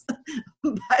service.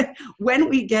 But when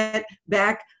we get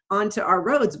back onto our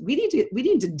roads, we need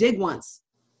to dig once,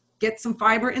 get some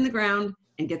fiber in the ground,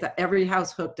 and get every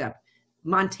house hooked up.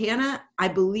 Montana, I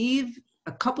believe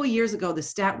a couple years ago, the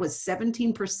stat was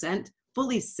 17%,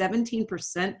 fully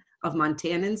 17% of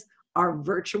Montanans are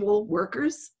virtual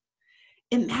workers.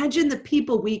 Imagine the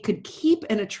people we could keep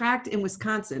and attract in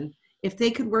Wisconsin if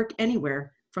they could work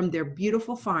anywhere from their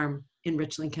beautiful farm in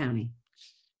Richland County.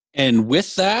 And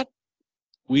with that,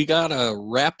 we got to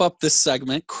wrap up this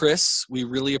segment. Chris, we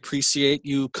really appreciate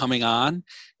you coming on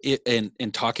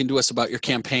and talking to us about your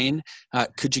campaign.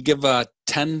 Could you give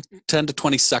 10 to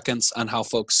 20 seconds on how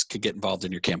folks could get involved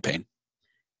in your campaign?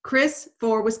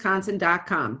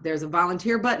 ChrisForWisconsin.com. There's a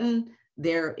volunteer button.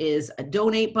 There is a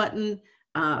donate button.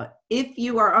 If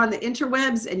you are on the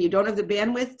interwebs and you don't have the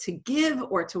bandwidth to give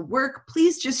or to work,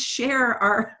 please just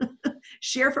share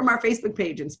from our Facebook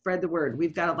page and spread the word.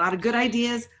 We've got a lot of good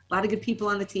ideas, a lot of good people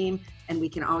on the team, and we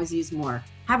can always use more.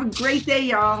 Have a great day,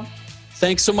 y'all.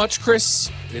 Thanks so much, Chris.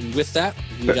 And with that,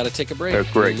 we got to take a break.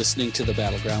 That's great. You're listening to the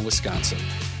Battleground Wisconsin.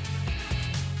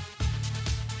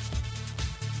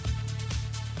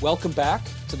 Welcome back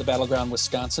to the Battleground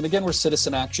Wisconsin. Again, we're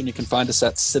Citizen Action. You can find us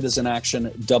at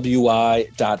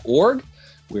citizenactionwi.org.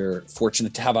 We're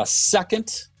fortunate to have a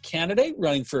second candidate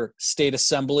running for state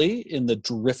assembly in the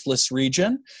Driftless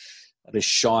region. That is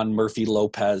Sean Murphy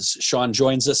Lopez. Sean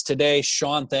joins us today.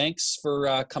 Sean, thanks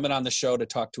for coming on the show to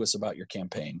talk to us about your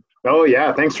campaign. Oh,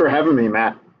 yeah. Thanks for having me,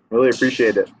 Matt. Really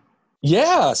appreciate it.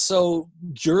 Yeah, so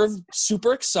you're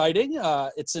super exciting.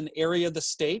 It's an area of the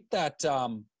state that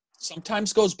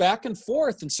sometimes goes back and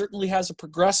forth and certainly has a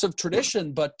progressive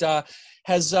tradition, but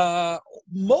has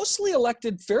mostly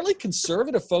elected fairly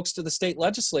conservative folks to the state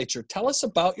legislature. Tell us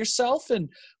about yourself and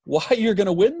why you're going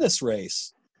to win this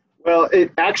race. Well,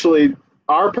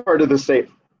 our part of the state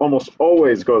almost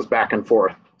always goes back and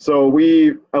forth. So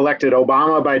we elected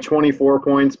Obama by 24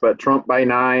 points, but Trump by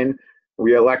 9.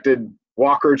 We elected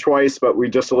Walker twice, but we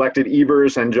just elected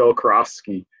Evers and Joe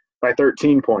Karofsky by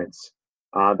 13 points.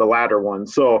 The latter one.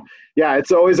 So yeah,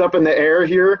 it's always up in the air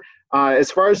here.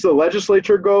 As far as the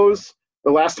legislature goes,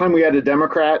 the last time we had a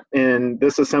Democrat in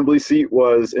this assembly seat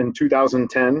was in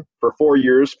 2010. For 4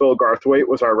 years, Phil Garthwaite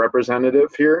was our representative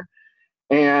here.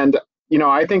 And, you know,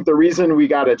 I think the reason we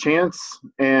got a chance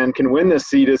and can win this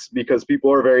seat is because people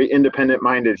are very independent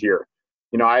minded here.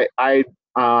 You know, I've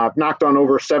knocked on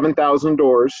over 7,000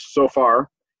 doors so far,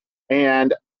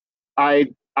 and I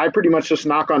pretty much just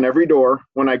knock on every door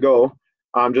when I go.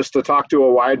 Just to talk to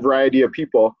a wide variety of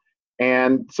people.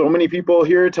 And so many people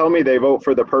here tell me they vote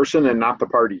for the person and not the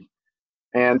party.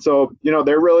 And so, you know,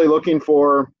 they're really looking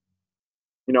for,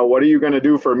 you know, what are you going to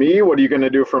do for me? What are you going to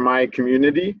do for my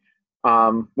community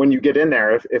when you get in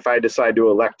there if I decide to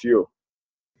elect you?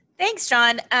 Thanks,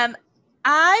 Sean. I'm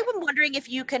wondering if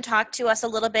you can talk to us a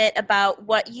little bit about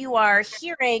what you are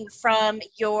hearing from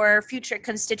your future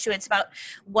constituents about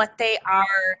what they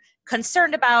are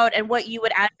concerned about and what you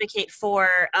would advocate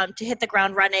for to hit the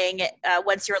ground running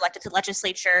once you're elected to the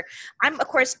legislature. I'm, of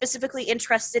course, specifically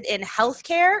interested in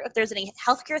healthcare, if there's any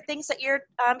healthcare things that you're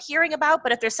hearing about,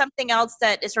 but if there's something else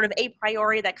that is sort of a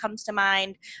priority that comes to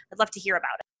mind, I'd love to hear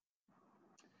about it.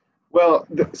 Well,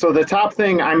 so the top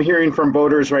thing I'm hearing from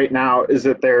voters right now is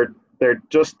that they're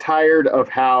just tired of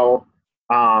how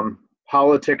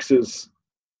politics is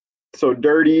so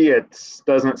dirty. It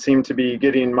doesn't seem to be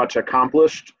getting much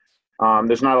accomplished.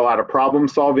 There's not a lot of problem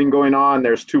solving going on.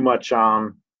 There's too much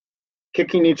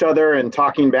kicking each other and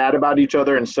talking bad about each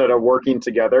other instead of working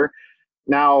together.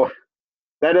 Now,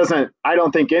 I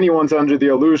don't think anyone's under the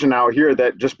illusion out here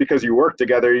that just because you work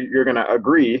together, you're going to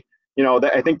agree. You know,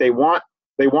 I think they want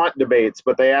debates,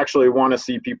 but they actually want to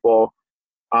see people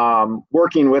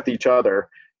working with each other.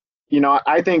 You know,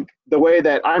 I think the way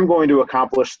that I'm going to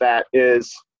accomplish that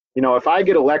is if I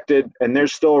get elected and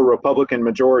there's still a Republican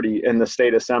majority in the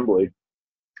state assembly,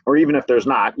 or even if there's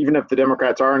not, even if the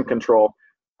Democrats are in control,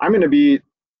 I'm going to be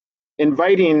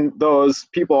inviting those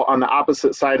people on the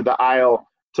opposite side of the aisle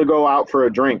to go out for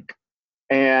a drink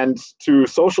and to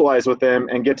socialize with them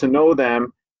and get to know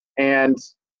them and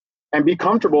be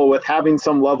comfortable with having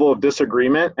some level of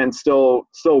disagreement and still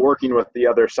working with the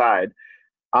other side.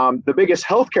 The biggest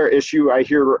healthcare issue I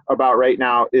hear about right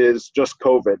now is just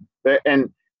COVID.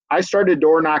 And I started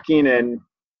door knocking in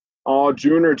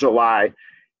June or July,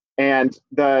 and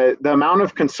the amount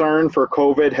of concern for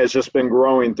COVID has just been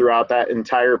growing throughout that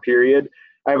entire period.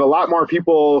 I have a lot more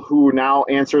people who now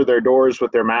answer their doors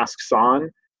with their masks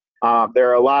on. There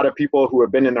are a lot of people who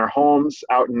have been in their homes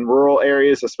out in rural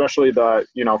areas, especially the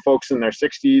folks in their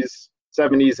 60s,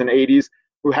 70s, and 80s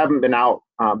who haven't been out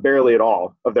barely at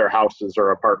all of their houses or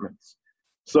apartments.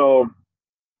 So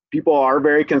people are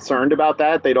very concerned about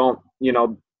that. They don't,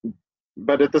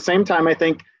 but at the same time, I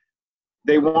think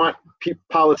they want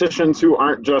politicians who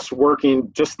aren't just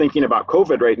thinking about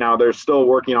COVID right now. They're still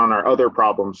working on our other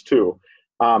problems too.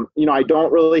 I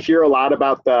don't really hear a lot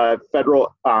about the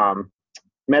federal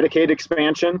Medicaid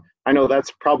expansion. I know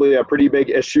that's probably a pretty big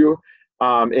issue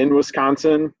in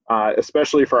Wisconsin,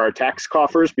 especially for our tax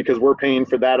coffers, because we're paying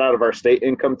for that out of our state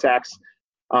income tax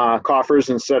coffers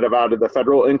instead of out of the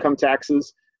federal income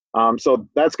taxes. So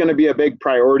that's going to be a big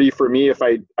priority for me if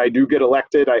I do get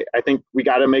elected. I think we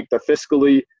got to make the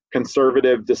fiscally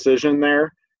conservative decision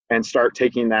there and start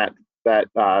taking that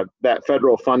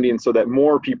federal funding so that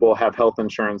more people have health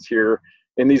insurance here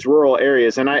in these rural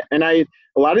areas. And a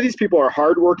lot of these people are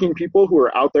hardworking people who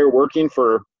are out there working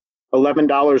for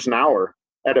 $11 an hour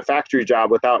at a factory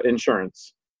job without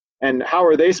insurance. And how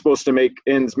are they supposed to make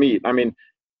ends meet? I mean,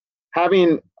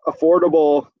 having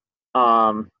affordable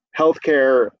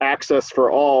healthcare access for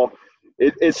all,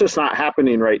 it's just not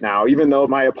happening right now. Even though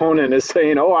my opponent is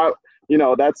saying,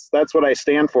 that's what I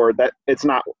stand for, that it's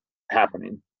not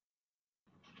happening.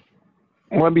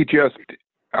 Let me just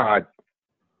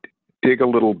dig a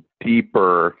little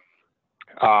deeper.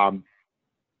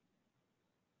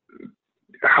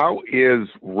 How is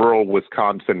rural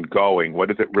Wisconsin going? What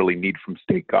does it really need from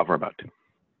state government?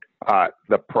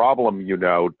 The problem,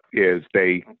 is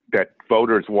that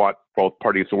voters want both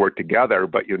parties to work together,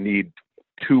 but you need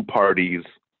two parties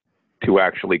to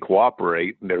actually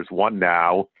cooperate. And there's one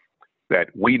now that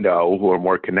we know who are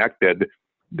more connected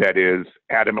that is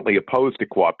adamantly opposed to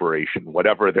cooperation,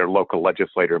 whatever their local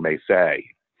legislator may say.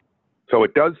 So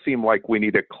it does seem like we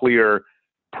need a clear,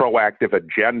 proactive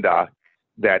agenda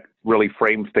that really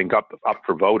frames things up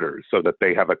for voters so that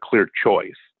they have a clear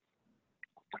choice.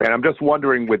 And I'm just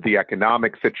wondering, with the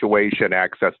economic situation,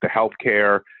 access to health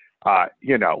care,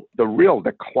 the real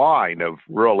decline of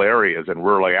rural areas and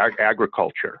rural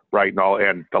agriculture, right,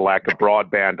 and the lack of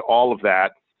broadband, all of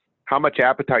that, how much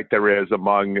appetite there is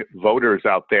among voters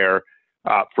out there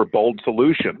for bold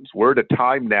solutions. We're at a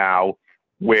time now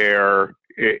where,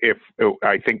 if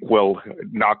I think we'll,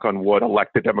 knock on wood,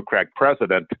 elect a Democrat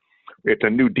president, it's a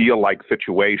New Deal-like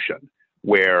situation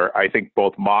where I think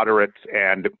both moderates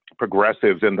and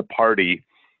progressives in the party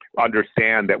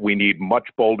understand that we need much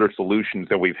bolder solutions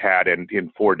than we've had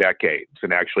in 4 decades,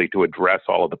 and actually to address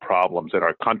all of the problems in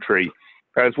our country.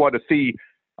 I just want to see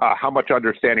how much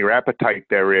understanding or appetite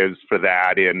there is for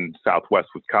that in Southwest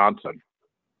Wisconsin.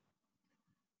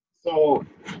 So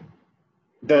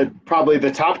probably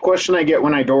the top question I get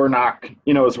when I door knock,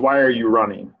 is why are you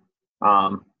running?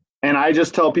 And I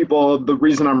just tell people the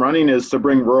reason I'm running is to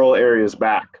bring rural areas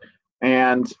back.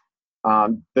 And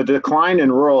the decline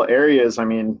in rural areas,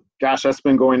 that's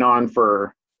been going on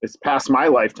it's past my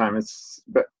lifetime.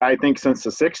 I think since the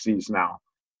 60s now.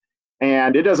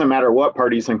 And it doesn't matter what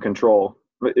party's in control.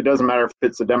 It doesn't matter if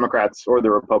it's the Democrats or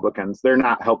the Republicans. They're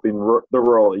not helping the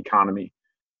rural economy.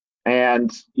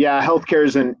 And yeah, healthcare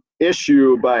is an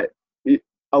issue, but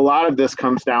a lot of this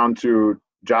comes down to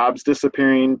jobs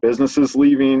disappearing, businesses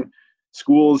leaving,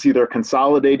 schools either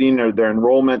consolidating or their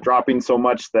enrollment dropping so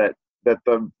much that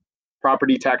the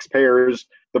property taxpayers,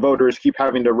 the voters, keep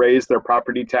having to raise their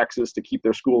property taxes to keep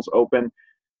their schools open.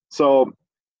 So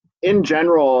in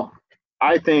general,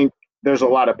 I think there's a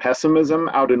lot of pessimism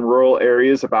out in rural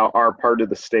areas about our part of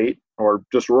the state, or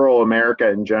just rural America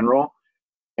in general.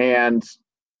 And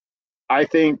I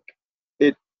think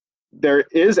there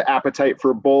is appetite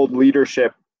for bold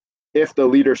leadership if the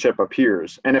leadership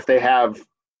appears and if they have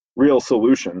real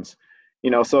solutions.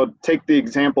 So take the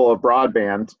example of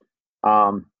broadband.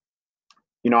 I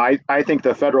think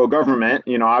the federal government,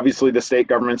 obviously the state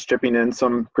government's chipping in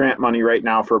some grant money right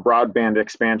now for broadband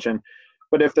expansion,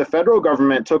 But if the federal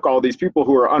government took all these people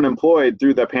who are unemployed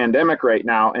through the pandemic right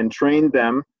now and trained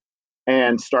them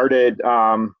and started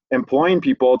employing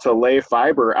people to lay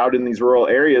fiber out in these rural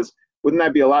areas, wouldn't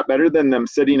that be a lot better than them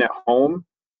sitting at home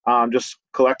just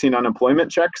collecting unemployment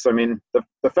checks? I mean,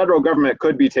 the federal government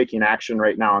could be taking action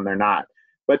right now, and they're not.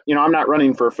 But, I'm not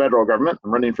running for federal government.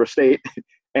 I'm running for state.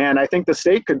 And I think the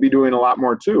state could be doing a lot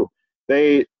more too.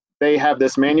 They have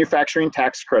this manufacturing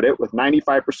tax credit with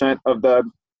 95% of the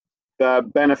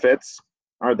benefits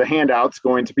or the handouts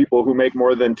going to people who make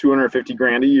more than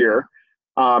 $250,000 a year.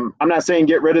 I'm not saying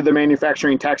get rid of the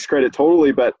manufacturing tax credit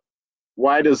totally, but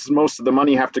why does most of the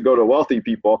money have to go to wealthy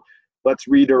people? Let's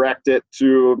redirect it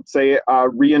to, say, a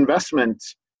reinvestment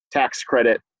tax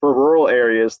credit for rural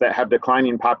areas that have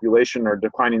declining population or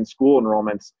declining school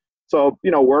enrollments. So,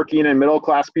 working and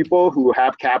middle-class people who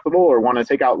have capital or want to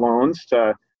take out loans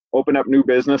to open up new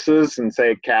businesses in,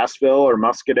 say, Cassville or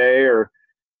Muscadet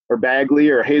or Bagley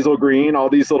or Hazel Green, all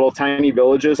these little tiny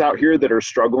villages out here that are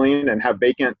struggling and have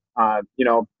vacant,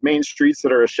 main streets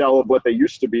that are a shell of what they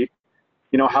used to be.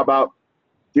 How about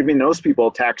giving those people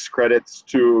tax credits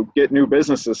to get new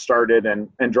businesses started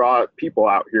and draw people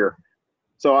out here?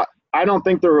 So I don't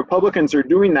think the Republicans are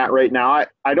doing that right now.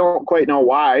 I don't quite know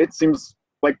why. It seems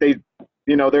like they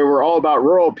were all about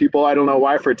rural people. I don't know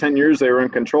why for 10 years they were in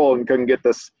control and couldn't get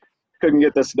this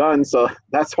done. So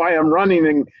that's why I'm running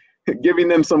and giving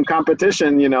them some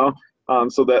competition,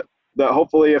 so that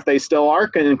hopefully if they still are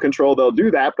in control, they'll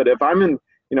do that. But if I'm in,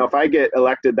 if I get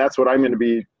elected, that's what I'm going to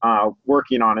be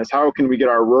working on, is how can we get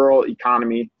our rural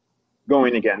economy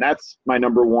going again? That's my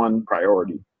number one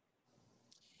priority.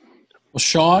 Well,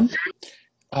 Sean,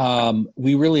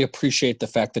 we really appreciate the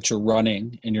fact that you're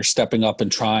running and you're stepping up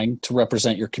and trying to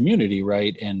represent your community,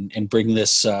 right? And bring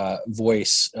this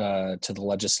voice to the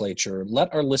legislature.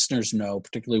 Let our listeners know,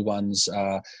 particularly ones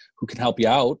who can help you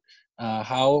out,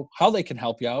 how they can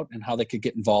help you out and how they could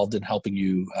get involved in helping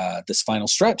you this final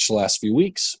stretch, the last few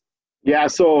weeks. Yeah,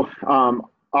 so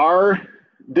our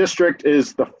district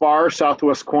is the far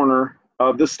southwest corner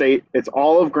of the state. It's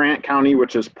all of Grant County,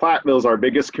 which is Platteville's our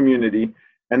biggest community,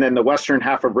 and then the western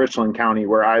half of Richland County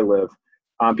where I live.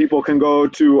 People can go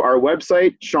to our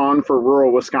website,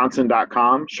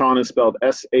 SeanForRuralWisconsin.com. Sean is spelled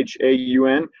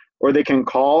S-H-A-U-N, or they can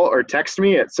call or text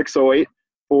me at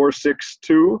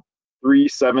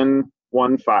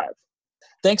 608-462-3715.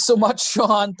 Thanks so much,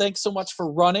 Sean. Thanks so much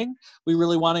for running. We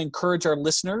really want to encourage our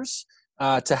listeners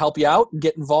to help you out and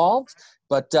get involved.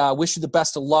 But wish you the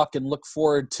best of luck and look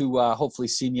forward to hopefully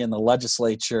seeing you in the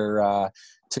legislature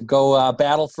to go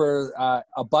battle for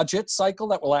a budget cycle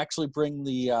that will actually bring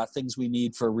the things we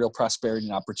need for real prosperity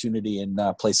and opportunity in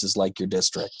places like your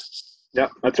district.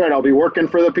 Yep, that's right. I'll be working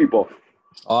for the people.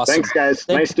 Awesome. Thanks, guys.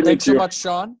 Nice to meet you. Thanks so much,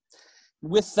 Sean.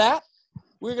 With that,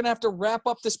 we're going to have to wrap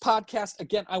up this podcast.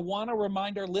 Again, I want to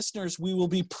remind our listeners we will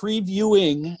be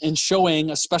previewing and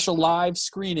showing a special live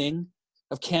screening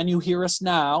of Can You Hear Us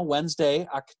Now, Wednesday,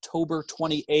 October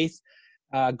 28th.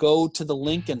 Go to the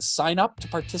link and sign up to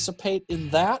participate in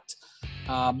that.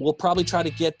 We'll probably try to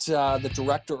get the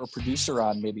director or producer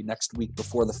on maybe next week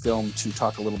before the film to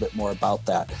talk a little bit more about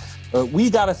that. We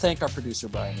got to thank our producer,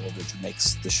 Brian Woolridge, who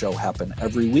makes the show happen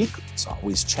every week. It's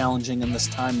always challenging in this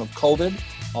time of COVID.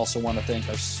 Also want to thank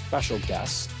our special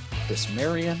guests, Chris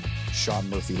Marion, Sean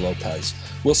Murphy Lopez.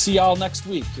 We'll see y'all next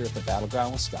week here at the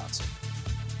Battleground, Wisconsin.